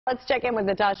Let's check in with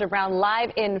Natasha Brown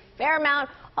live in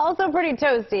Fairmount. Also pretty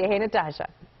toasty. Hey, Natasha.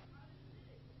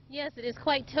 Yes, it is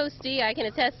quite toasty. I can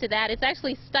attest to that. It's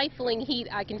actually stifling heat,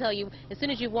 I can tell you. As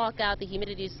soon as you walk out, the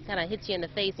humidity just kind of hits you in the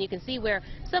face. And you can see where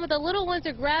some of the little ones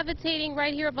are gravitating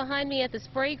right here behind me at the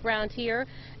spray ground here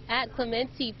at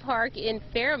Clementi Park in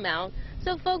Fairmount.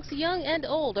 So folks, young and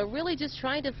old, are really just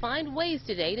trying to find ways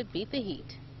today to beat the heat.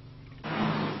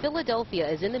 Philadelphia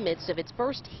is in the midst of its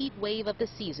first heat wave of the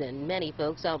season. Many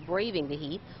folks out braving the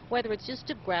heat, whether it's just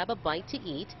to grab a bite to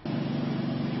eat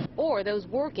or those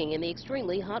working in the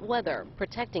extremely hot weather.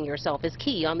 Protecting yourself is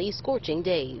key on these scorching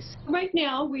days. Right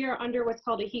now, we are under what's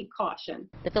called a heat caution.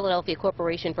 The Philadelphia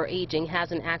Corporation for Aging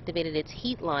hasn't activated its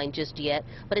heat line just yet,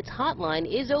 but its hotline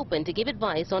is open to give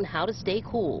advice on how to stay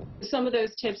cool. Some of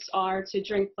those tips are to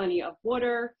drink plenty of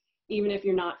water, even if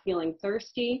you're not feeling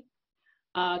thirsty,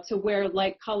 to wear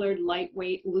light-colored,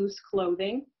 lightweight, loose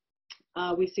clothing.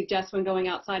 We suggest when going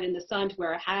outside in the sun to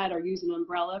wear a hat or use an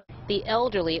umbrella. The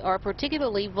elderly are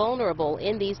particularly vulnerable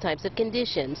in these types of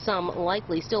conditions, some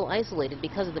likely still isolated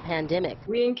because of the pandemic.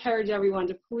 We encourage everyone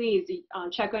to please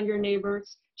check on your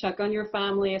neighbors, check on your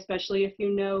family, especially if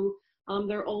you know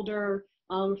they're older,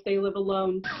 if they live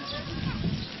alone.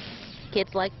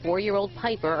 Kids like 4-year-old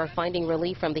Piper are finding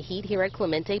relief from the heat here at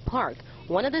Clementi Park,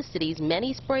 one of the city's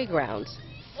many spray grounds.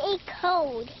 It's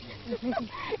cold.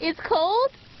 It's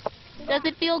cold? Does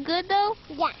it feel good, though?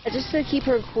 Yeah. Just to keep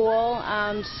her cool,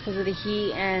 just because of the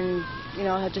heat and, you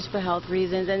know, just for health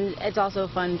reasons. And it's also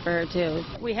fun for her, too.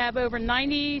 We have over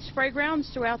 90 spray grounds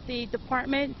throughout the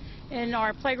department in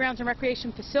our playgrounds and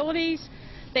recreation facilities.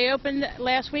 They opened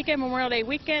last weekend, Memorial Day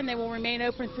weekend. They will remain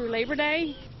open through Labor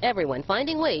Day. Everyone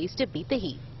finding ways to beat the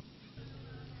heat.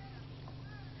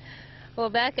 Well,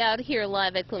 back out here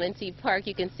live at Clementi Park,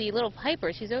 you can see little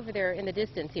Piper. She's over there in the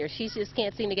distance here. She just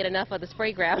can't seem to get enough of the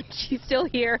spray ground. She's still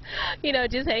here, you know,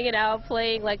 just hanging out,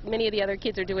 playing like many of the other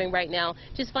kids are doing right now.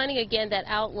 Just finding, again, that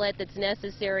outlet that's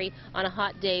necessary on a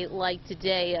hot day like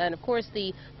today. And, of course,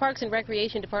 the Parks and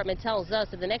Recreation Department tells us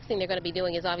that the next thing they're going to be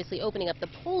doing is obviously opening up the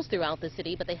pools throughout the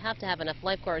city, but they have to have enough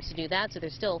lifeguards to do that, so they're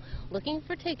still looking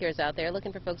for takers out there,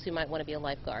 looking for folks who might want to be a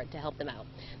lifeguard to help them out.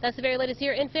 That's the very latest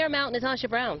here in Fairmount. Natasha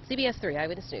Brown, CBS 3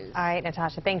 Eyewitness News. All right,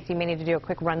 Natasha, thanks. You may need to do a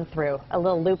quick run through, a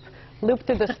little loop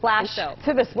through the splash,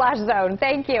 to the splash zone.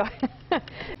 Thank you.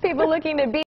 People looking to beat